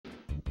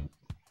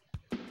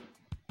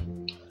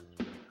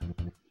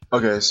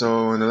Okay,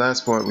 so in the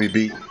last part we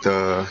beat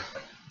the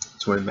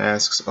twin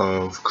masks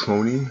of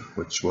Kroni,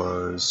 which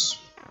was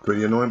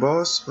pretty annoying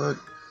boss, but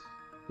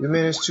we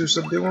managed to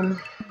subdue him.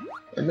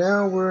 And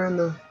now we're in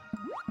the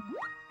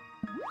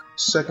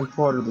second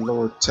part of the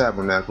Lower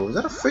Tabernacle. Is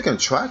that a freaking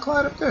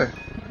Tryclyde up there?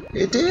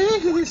 It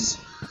is!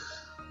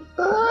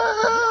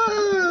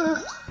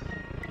 Ah!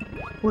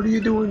 What are you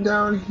doing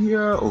down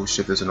here? Oh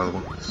shit, there's another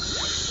one.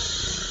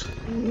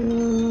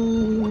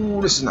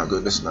 Ooh, this is not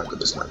good, this is not good,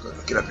 this is not good.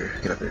 Get up here,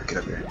 get up here, get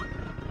up here.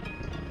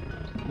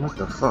 What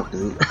the fuck,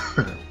 dude?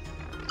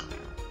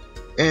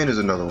 And there's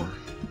another one.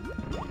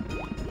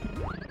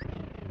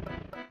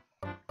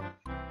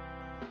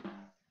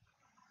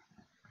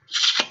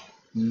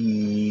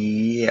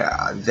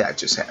 Yeah, that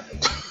just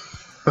happened.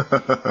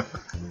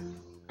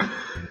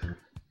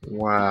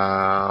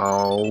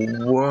 Wow.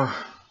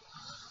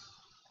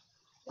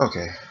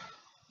 Okay.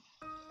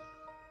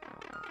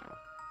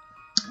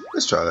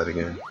 Let's try that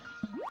again.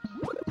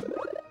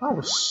 I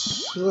was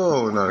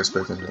so not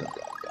expecting that.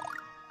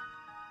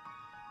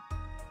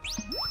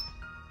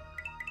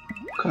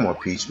 Come on,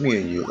 Peach, me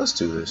and you, let's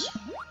do this.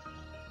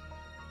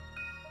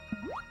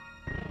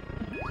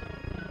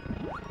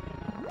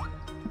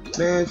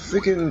 Man,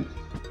 freaking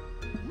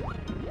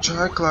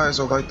Tryclydes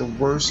are like the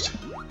worst.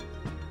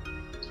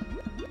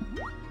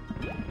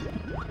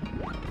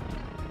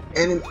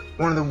 And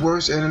one of the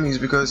worst enemies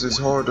because it's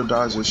hard to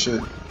dodge this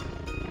shit.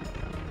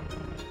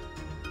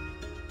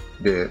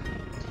 Dead.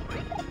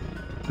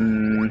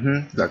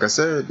 Like I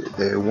said,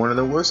 they're one of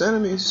the worst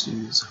enemies.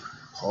 It's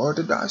hard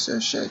to dodge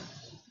that shit.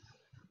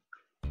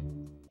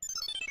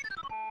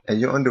 And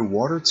you're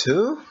underwater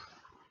too?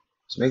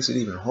 This makes it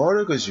even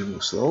harder because you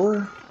move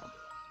slower.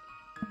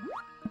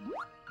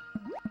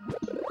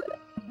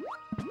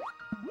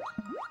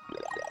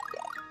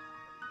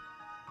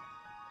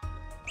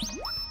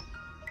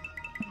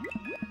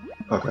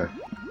 Okay.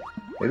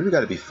 Maybe we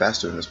gotta be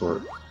faster in this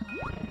part.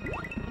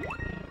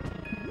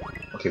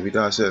 Okay, we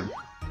dodged him.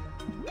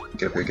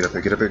 Get up here, get up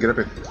here, get up here, get up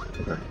here.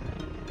 Okay.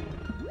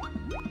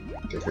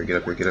 Get up here, get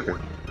up here, get up here.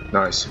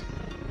 Nice.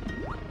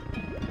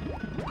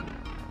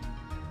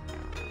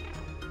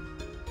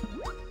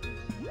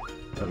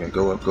 Okay,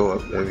 go up, go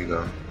up. There we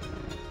go.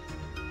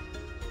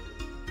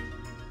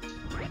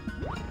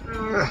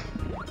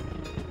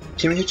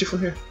 Can we hit you from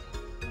here?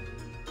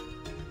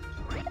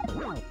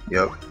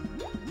 Yep.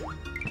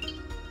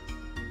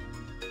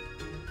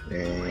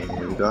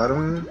 And we got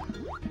him.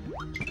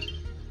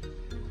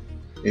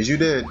 Is you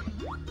dead?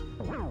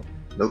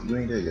 Nope, you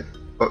ain't dead yet.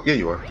 Oh, yeah,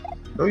 you are.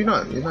 No, you're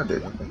not. You're not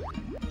dead. Okay.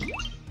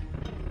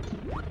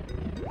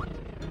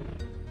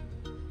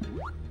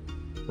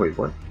 Wait,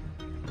 what?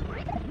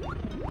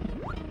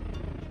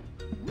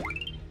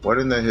 Why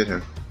didn't that hit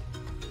him?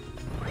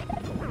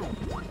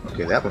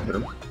 Okay, that one hit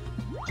him.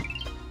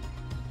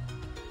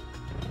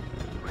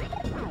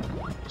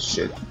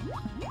 Shit.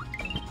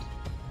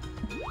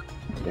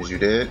 Is you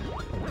dead?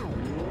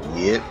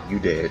 Yep, you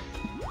dead.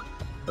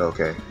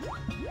 Okay.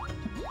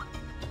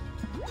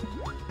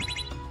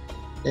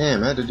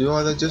 Damn, I had to do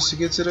all that just to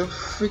get to the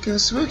freaking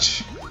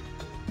switch.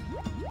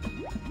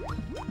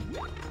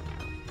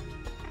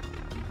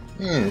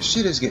 Man,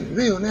 shit is getting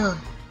real now.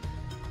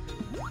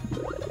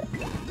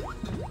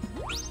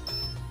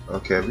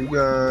 Okay, we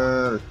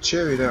got a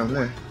cherry down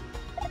there.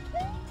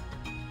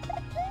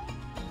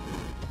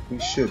 We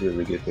should be able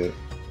to get there.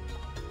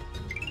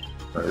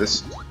 Alright,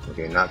 this.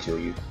 Okay, not kill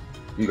you.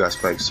 You got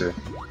spikes too.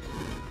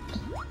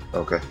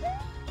 Okay.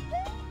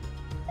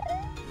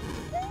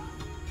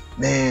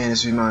 Man,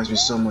 this reminds me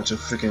so much of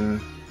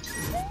freaking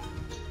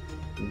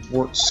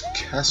Wart's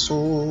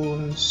Castle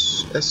and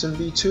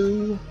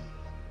SMBX.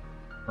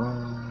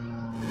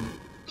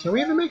 Can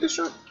we even make this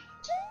jump?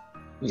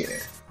 Yeah.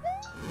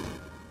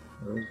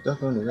 There's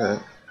definitely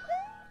that.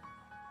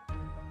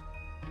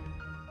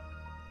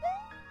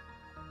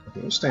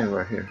 Okay, we're staying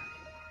right here.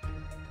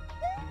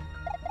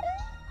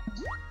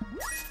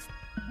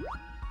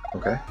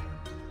 Okay.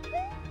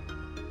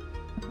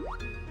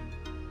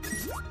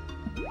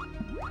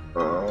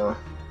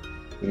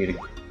 We need to.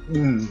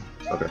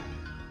 Okay.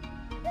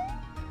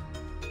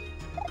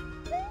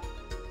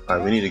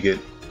 Alright, we need to get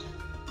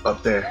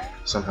up there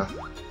somehow.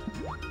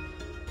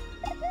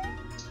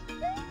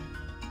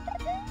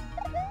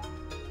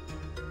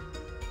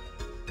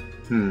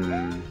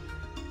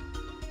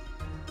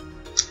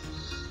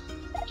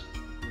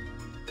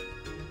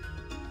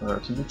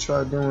 Alright, can we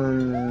try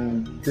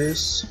doing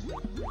this?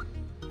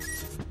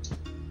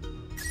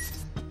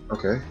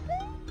 Okay.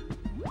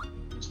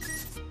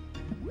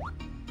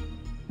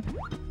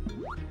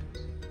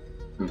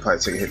 I'm probably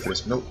take a hit for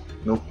this. Nope.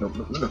 Nope, nope,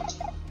 nope, nope.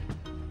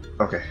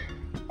 Okay.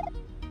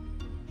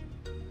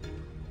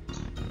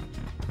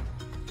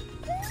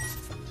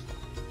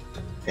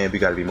 And we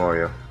gotta be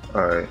Mario.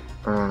 Alright.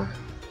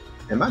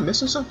 Am I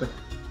missing something?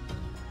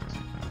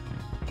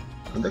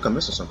 I think I'm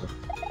missing something.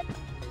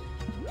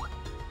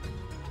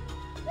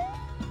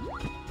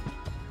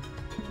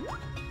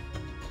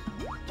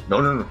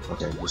 No, no, no.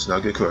 Okay, let's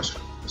not get crushed.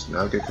 Let's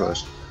not get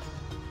crushed.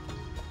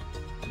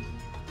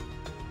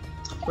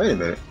 Wait a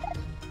minute.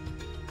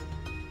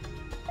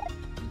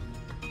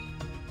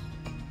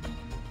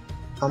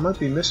 I might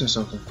be missing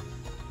something.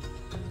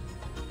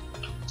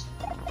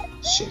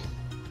 Shit.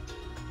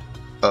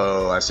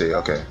 Oh, I see.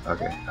 Okay,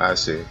 okay, I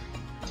see.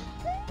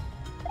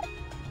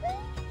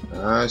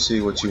 I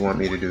see what you want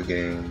me to do,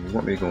 game. You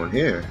want me to go in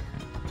here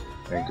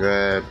and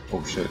grab.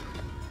 Oh shit.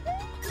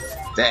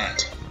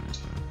 That.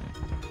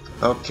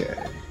 Okay.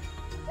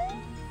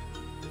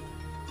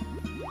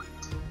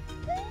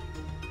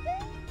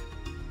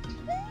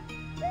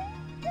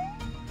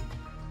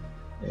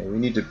 Yeah, we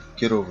need to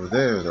get over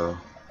there though.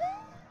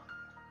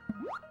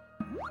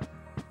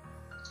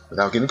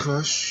 Without getting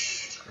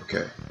crushed.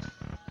 Okay.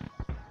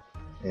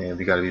 And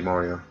we gotta be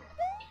Mario.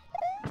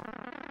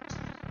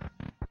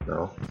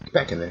 No. Get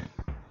back in there.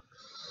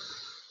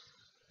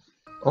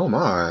 Oh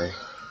my.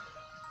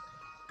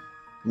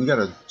 We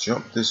gotta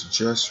jump this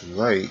just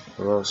right,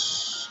 or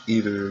else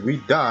either we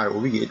die or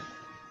we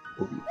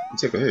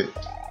take a hit.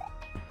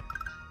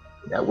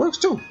 That works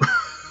too.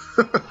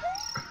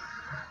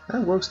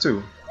 That works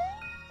too.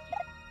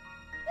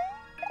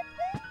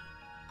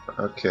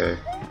 Okay.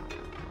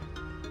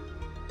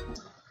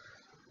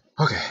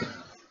 Okay.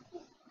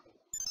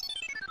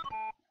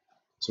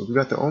 So we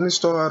got the only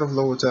star out of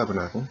Lower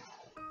Tabernacle.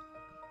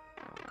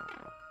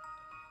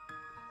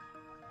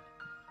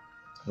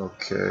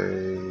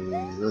 Okay,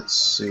 let's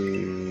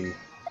see.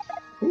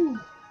 Ooh.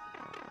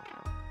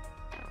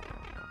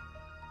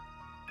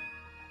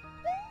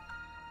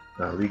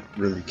 No, we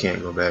really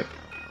can't go back.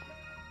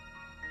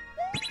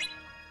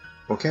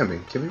 Or can we?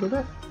 Can we go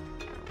back?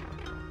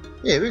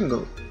 Yeah, we can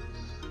go.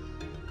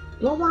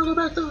 Do I want to go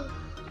back though?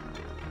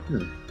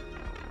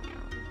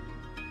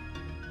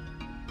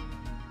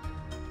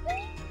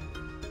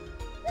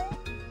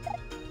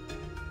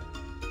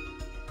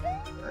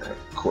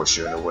 Of course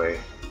you're in the way.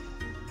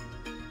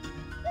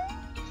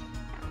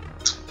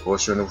 Of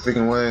course you're in the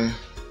freaking way.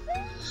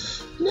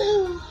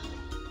 No.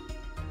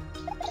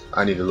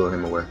 I need to lure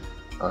him away.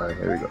 Alright,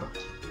 here we go.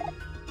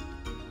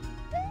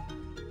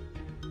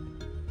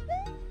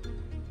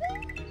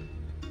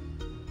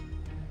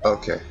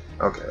 Okay,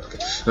 okay, okay.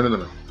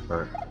 No.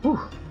 Alright. Whew.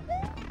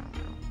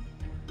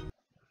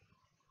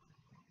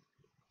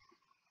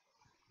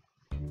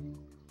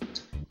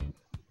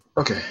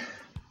 Okay.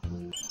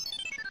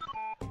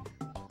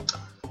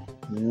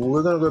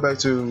 We're gonna go back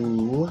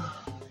to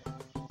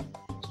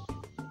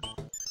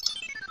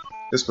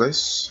this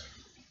place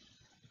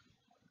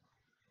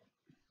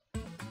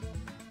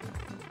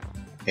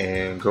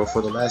and go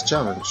for the last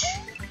challenge.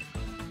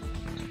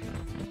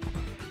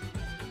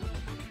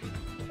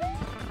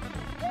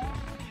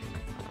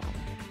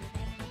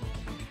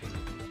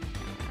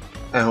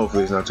 And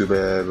hopefully it's not too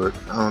bad, but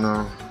I don't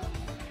know.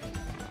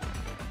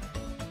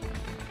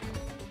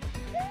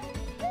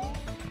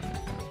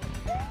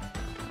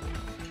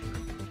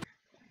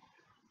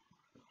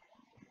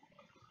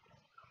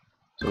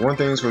 So one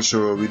thing's for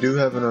sure, we do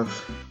have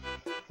enough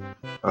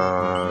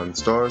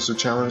stars to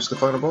challenge the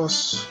final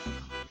boss.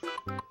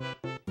 But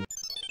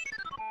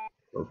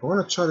I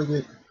want to try to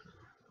get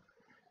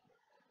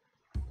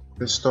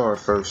this star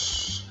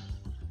first.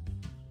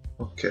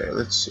 Okay,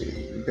 let's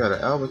see. We got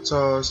an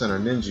Albatross and a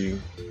Ninja.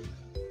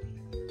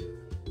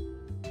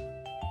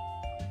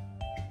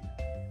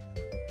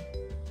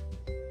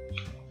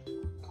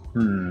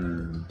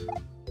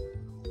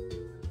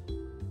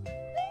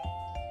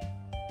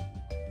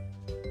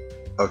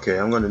 Okay,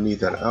 I'm gonna need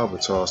that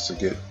Albatross to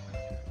get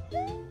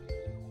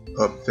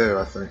up there,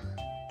 I think.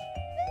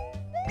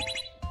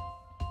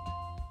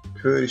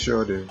 Pretty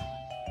sure I do.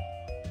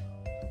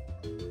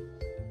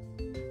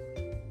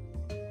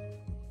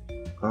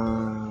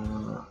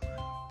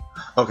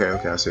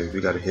 Okay, I see. We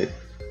gotta hit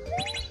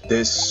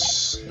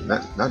this,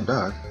 not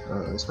die.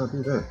 Let's not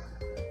do that.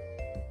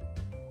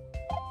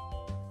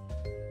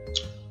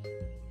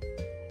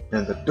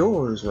 And the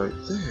door is right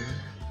there.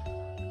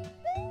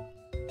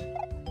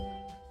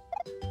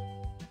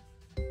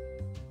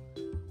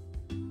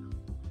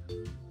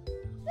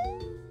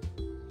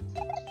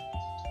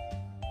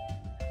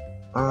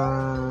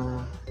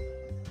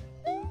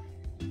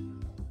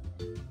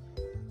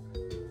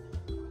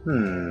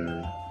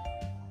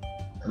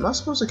 Am I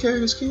supposed to carry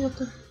this key up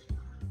there?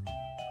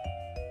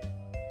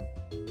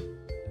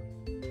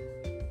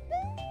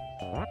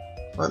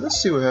 Alright,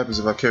 let's see what happens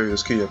if I carry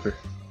this key up here.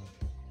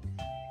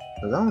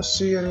 Cause I don't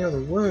see any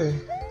other way.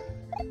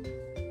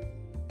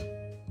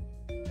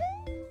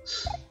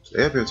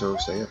 Stay up here, Toad.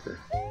 Stay up here.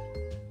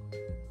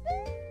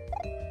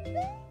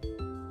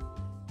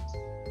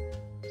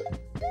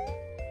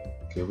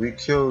 Okay, we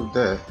killed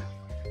that.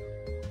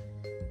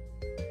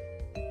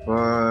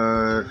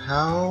 But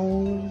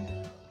how?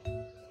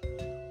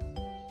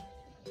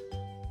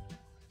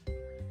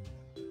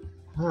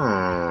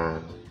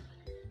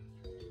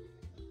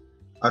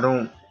 I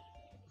don't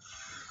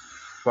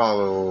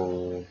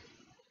follow.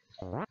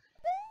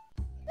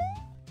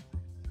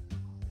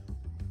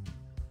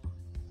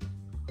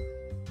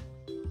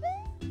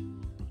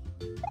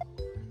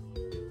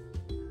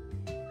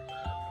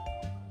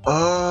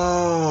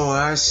 Oh,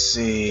 I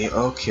see.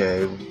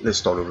 Okay, let's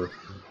start over.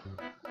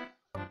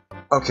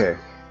 Okay.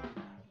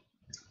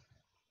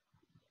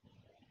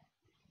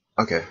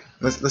 Okay,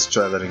 let's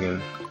try that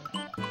again.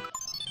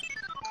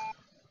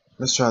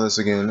 Let's try this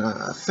again.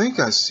 I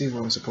think I see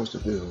what I'm supposed to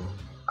do.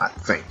 I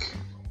think.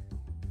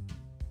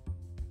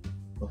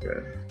 Okay.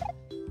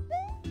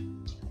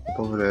 Up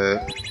over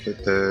there,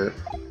 hit that.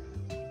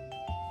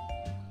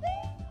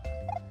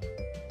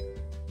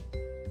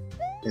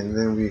 And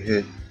then we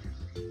hit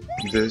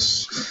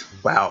this.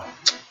 Wow.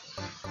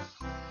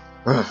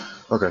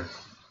 Okay.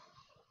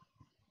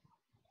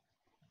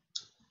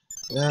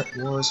 That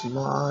was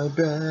my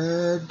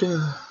bad.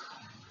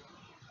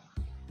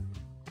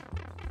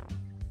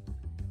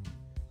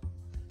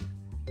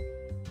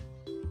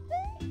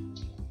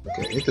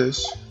 Okay, hit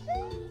this.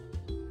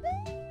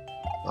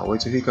 I'll wait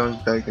till he comes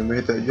back and we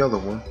hit that yellow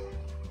one.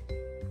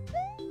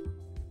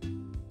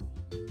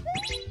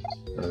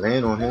 And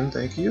land on him,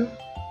 thank you.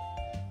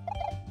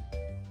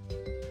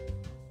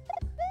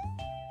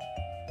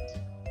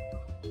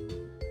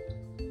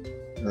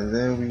 And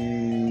then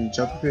we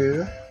jump up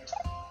here.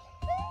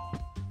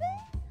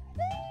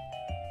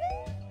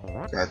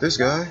 Got this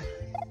guy.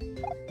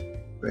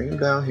 Bring him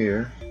down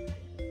here.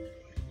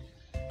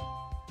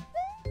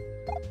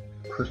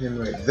 Put him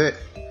right there.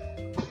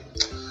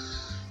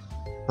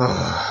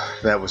 Oh,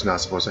 that was not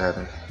supposed to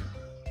happen.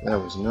 That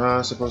was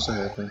not supposed to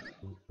happen.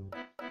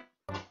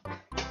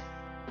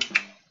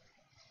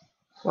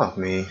 Fuck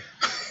me.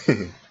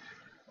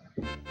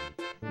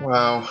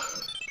 Wow.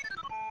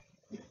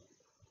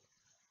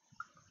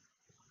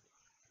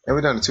 And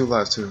we're down to 2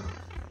 lives too.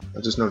 I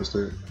just noticed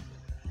it.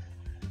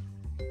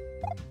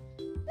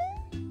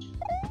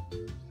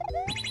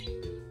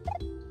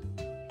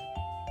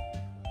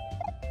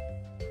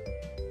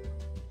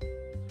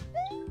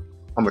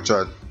 I'm gonna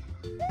try.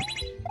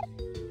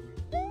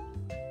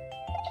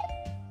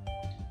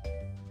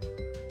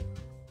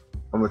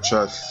 I'm gonna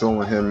try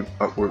throwing him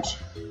upwards.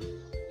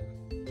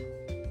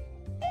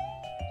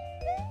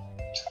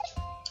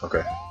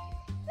 Okay.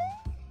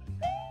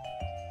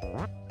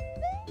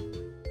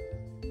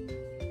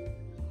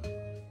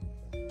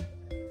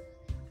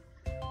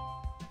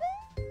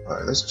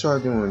 Alright, let's try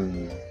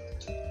doing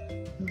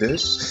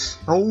this.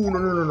 Oh, no,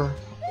 no, no, no.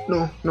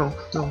 No, no,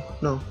 no,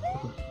 no.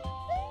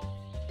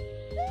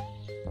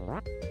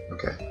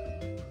 Okay.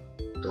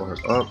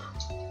 Doors up.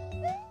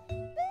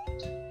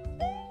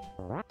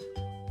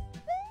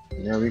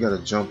 Now we gotta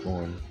jump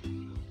on.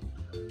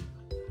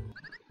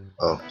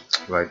 Oh,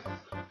 right.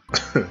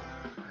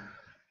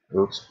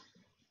 Oops.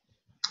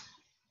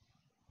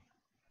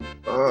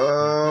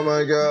 Oh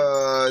my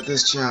god,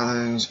 this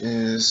challenge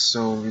is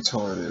so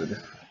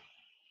retarded.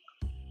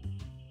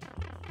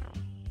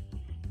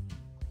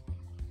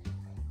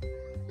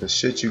 The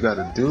shit you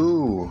gotta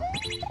do.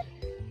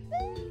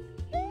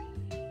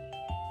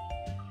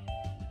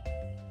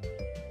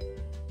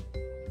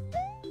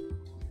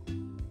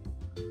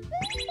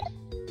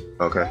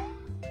 Okay.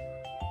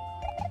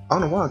 I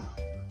don't know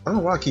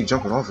why I keep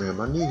jumping off of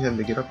him. I need him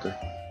to get up there.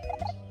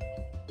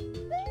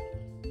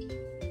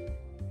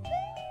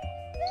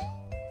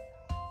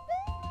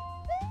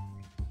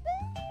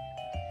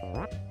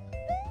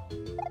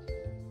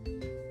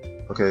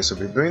 Okay, so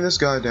we bring this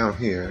guy down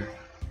here.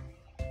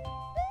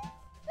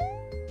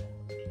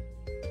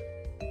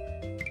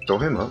 Throw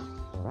him up.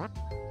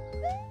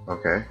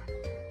 Okay.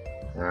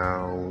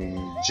 Now we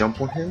jump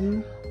on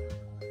him.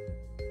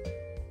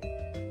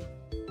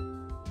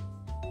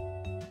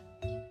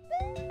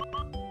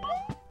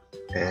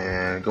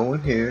 And go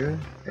in here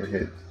and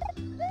hit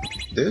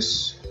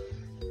this.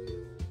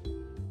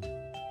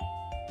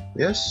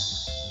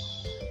 Yes.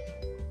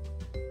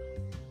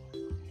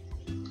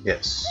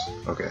 Yes.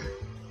 Okay.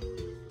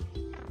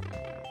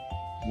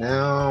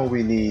 Now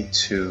we need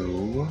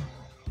to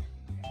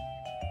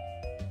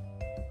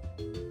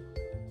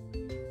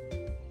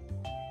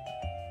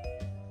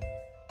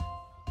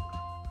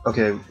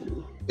okay,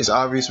 it's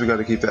obvious we got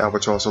to keep the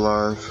albatross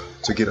alive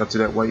to get up to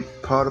that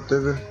white pot up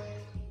there.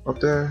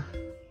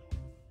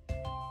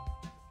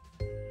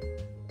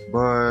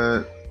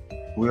 But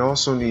we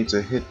also need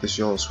to hit this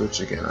yellow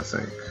switch again, I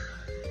think.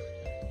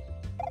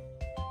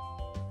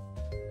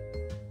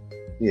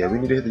 Yeah, we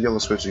need to hit the yellow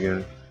switch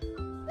again.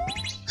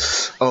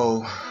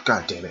 Oh,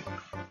 god damn it.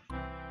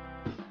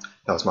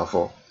 That was my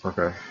fault.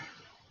 Okay.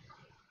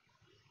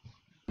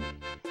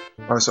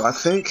 Alright, so I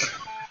think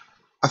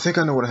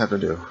I know what I have to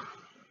do.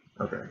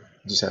 Okay.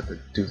 I just have to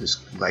do this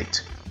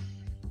right.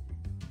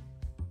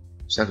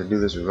 Just have to do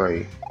this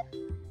right.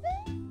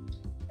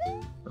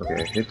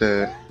 Okay, hit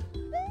that.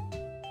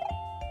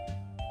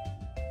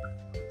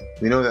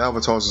 We know that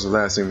albatross is the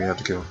last thing we have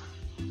to kill.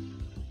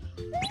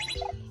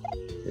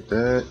 Hit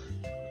that.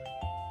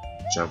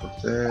 Jump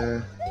up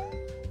there.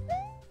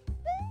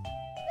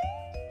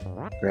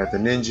 Grab the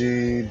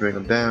ninja, bring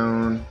him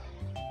down.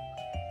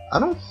 I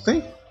don't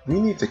think we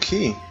need the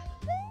key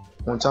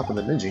on top of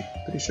the ninja.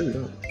 Pretty sure we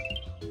don't.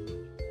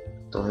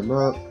 Throw him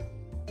up.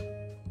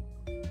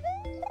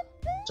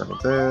 Jump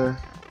up there.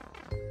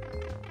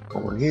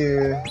 Go in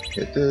here.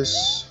 Hit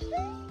this.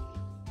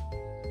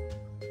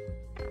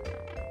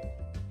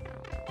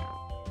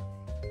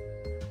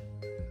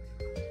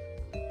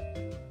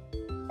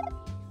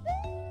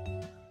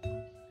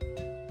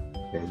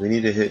 Okay, we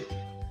need to hit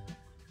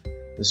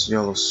this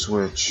yellow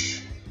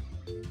switch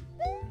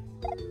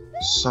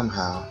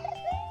somehow.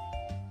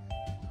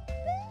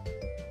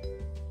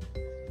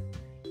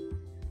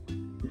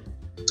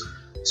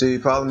 See,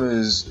 the problem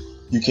is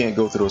you can't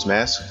go through those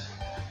masks,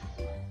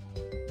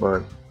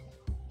 but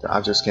the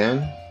objects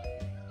can.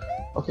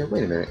 Okay,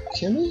 wait a minute.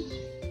 Can we?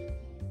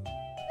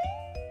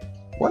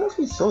 What if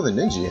we throw the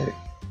ninja at it?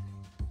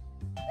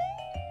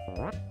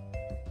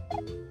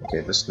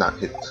 Okay, let's not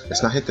hit.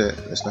 Let's not hit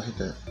that. Let's not hit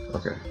that.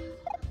 Okay.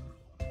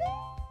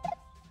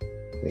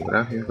 Okay, go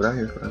down here. Go down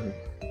here. Go down here.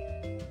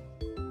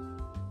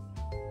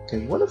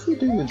 Okay, what if we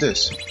do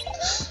this?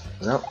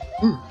 Without.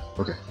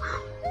 Okay.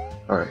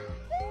 All right.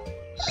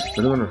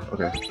 No.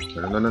 Okay.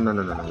 No.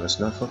 Let's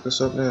not fuck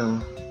this up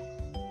now.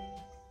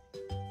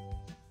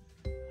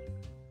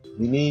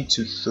 We need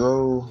to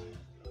throw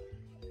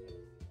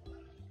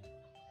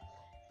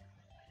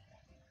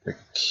the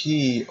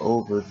key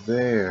over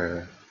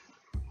there.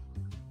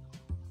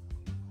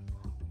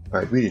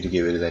 Alright, we need to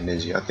get rid of that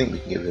ninja. I think we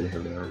can get rid of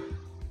him now.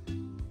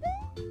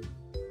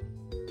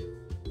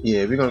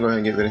 Yeah, we're gonna go ahead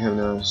and get rid of him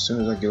now as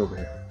soon as I get over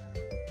here.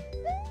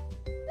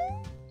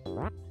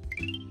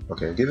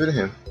 Okay, get rid of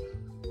him.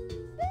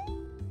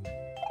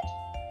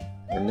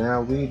 And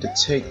now we need to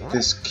take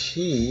this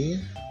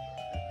key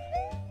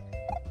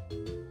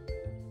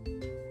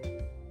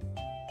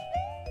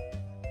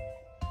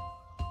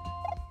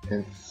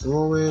and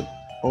throw it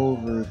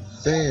over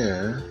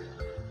there.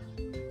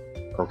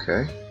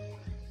 Okay.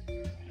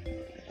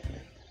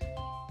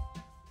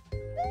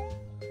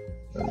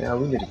 And now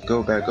we need to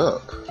go back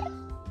up.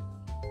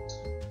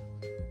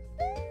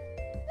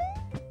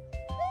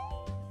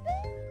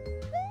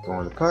 Go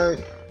on the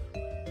pipe.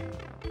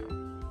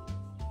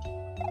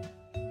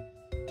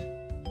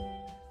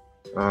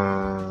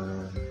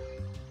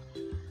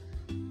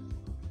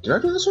 Did I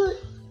do this right?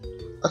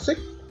 I think.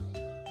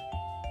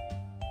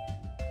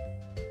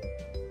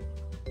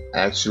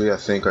 Actually, I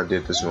think I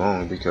did this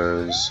wrong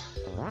because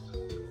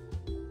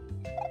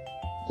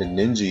the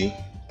ninja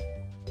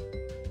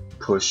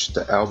pushed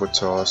the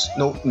albatross.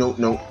 No.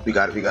 We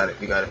got it. Okay,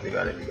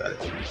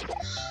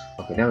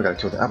 now we gotta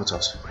kill the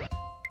albatross.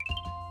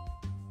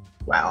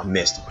 Wow, I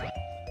missed.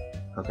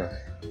 Okay.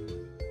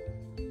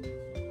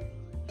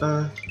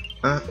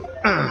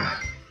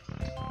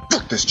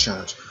 Fuck this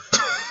challenge.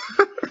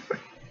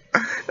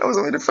 That was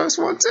only the first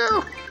one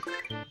too.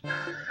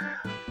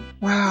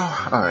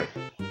 Wow. All right.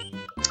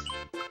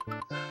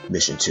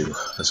 Mission 2.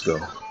 Let's go.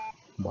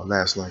 My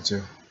last light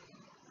too.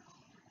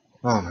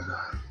 Oh my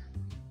god.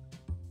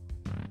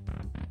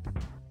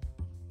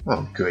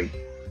 Oh great.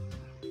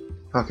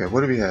 Okay,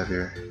 what do we have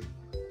here?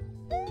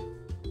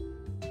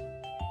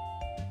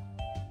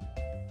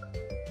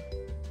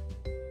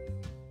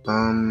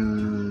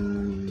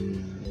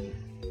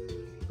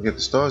 We get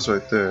the stars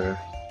right there.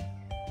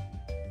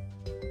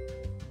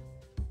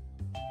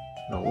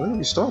 Now, where do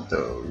we start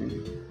though?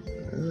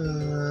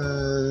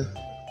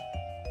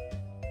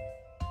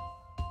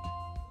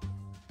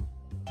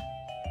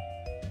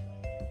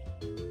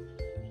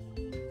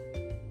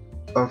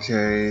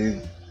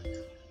 Okay,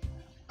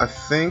 I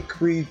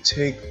think we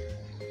take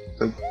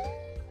the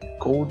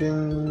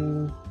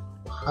golden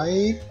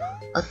pipe,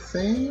 I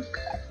think?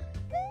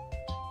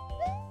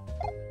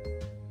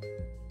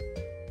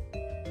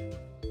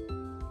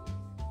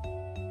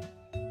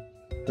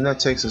 And that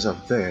takes us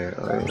up there.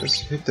 Alright, let's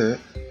hit that.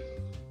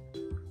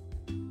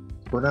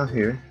 Go down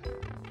here.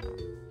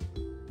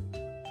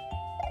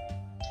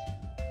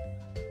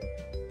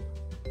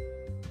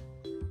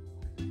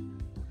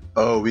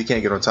 Oh, we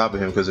can't get on top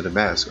of him because of the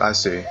mask. I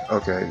see.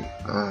 Okay.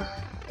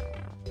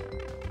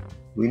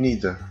 We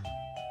need the...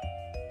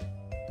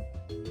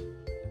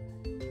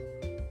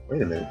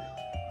 Wait a minute.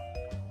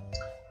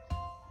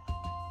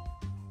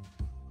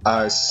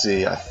 I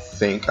see. I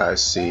think I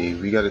see.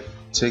 We gotta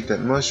take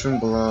that mushroom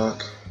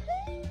block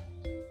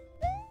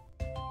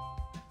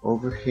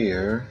over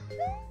here.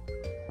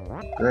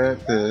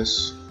 Grab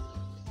this.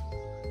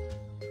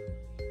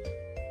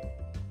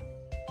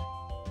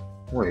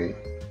 Wait.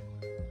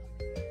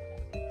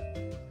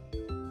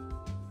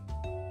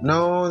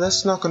 No,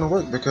 that's not gonna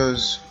work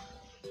because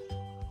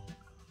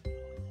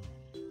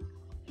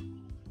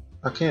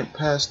I can't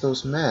pass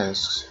those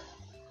masks.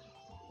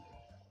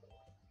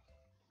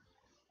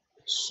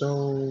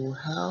 So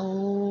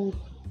how?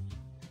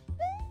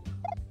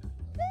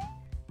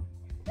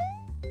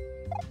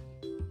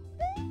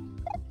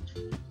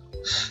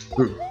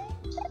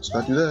 Let's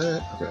not do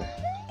that. Okay.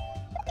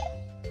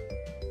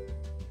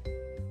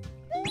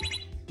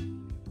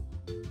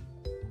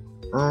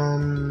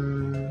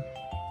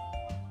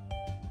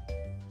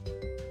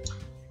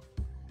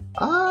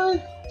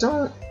 I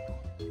don't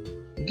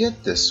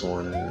get this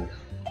one.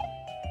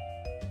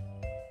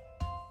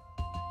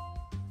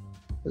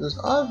 It's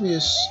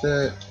obvious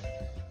that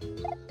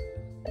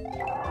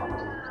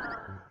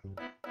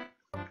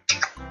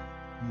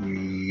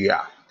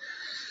yeah.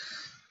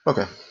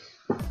 Okay.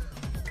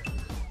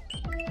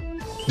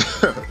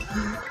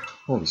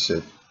 Holy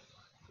shit.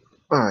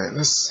 Alright,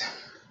 let's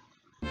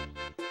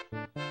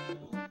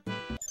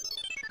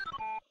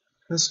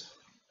Let's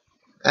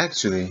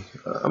actually,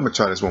 I'm gonna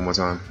try this one more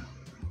time.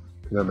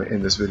 And I'm gonna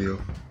end this video.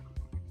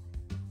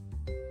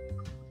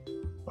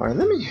 All right,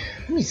 let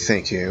me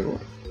think here.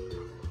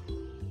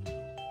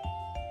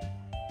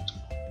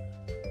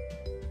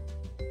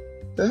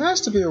 There has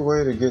to be a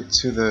way to get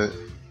to the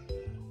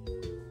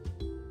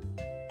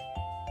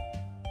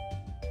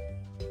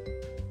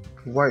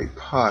white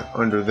pot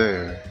under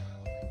there.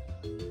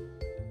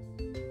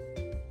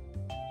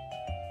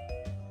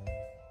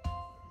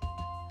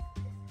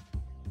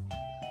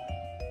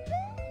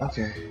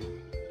 Okay.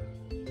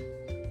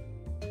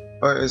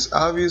 Alright, it's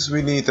obvious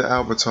we need the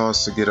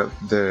albatross to get up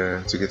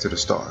there to get to the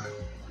star.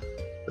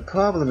 The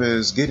problem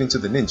is getting to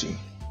the ninja.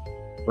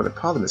 Well, the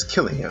problem is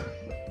killing him.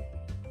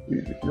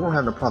 You don't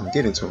have no problem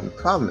getting to him. The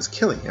problem is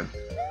killing him.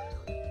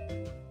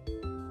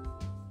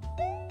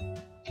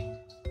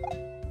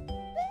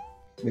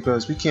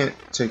 Because we can't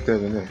take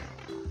that in there.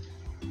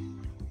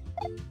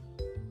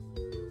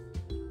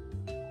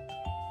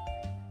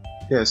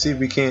 Yeah, see,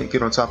 we can't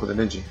get on top of the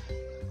ninja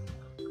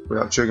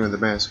without triggering the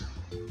mask.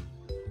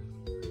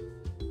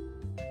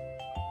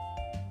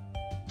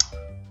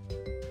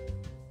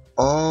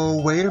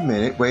 Oh, wait a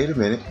minute, wait a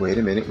minute, wait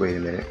a minute, wait a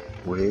minute,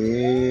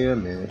 wait a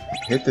minute.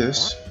 Hit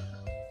this.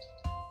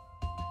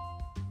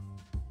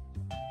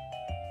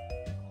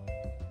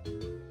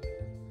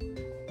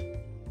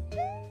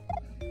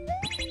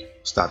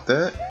 Stop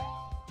that.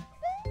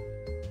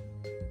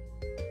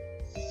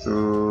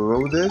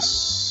 Throw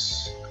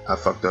this. I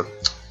fucked up.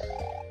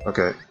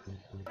 Okay.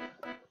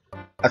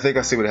 I think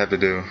I see what I have to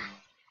do.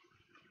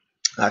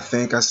 I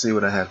think I see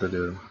what I have to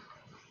do.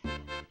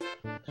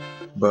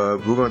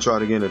 But we're gonna try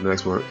it again in the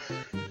next part.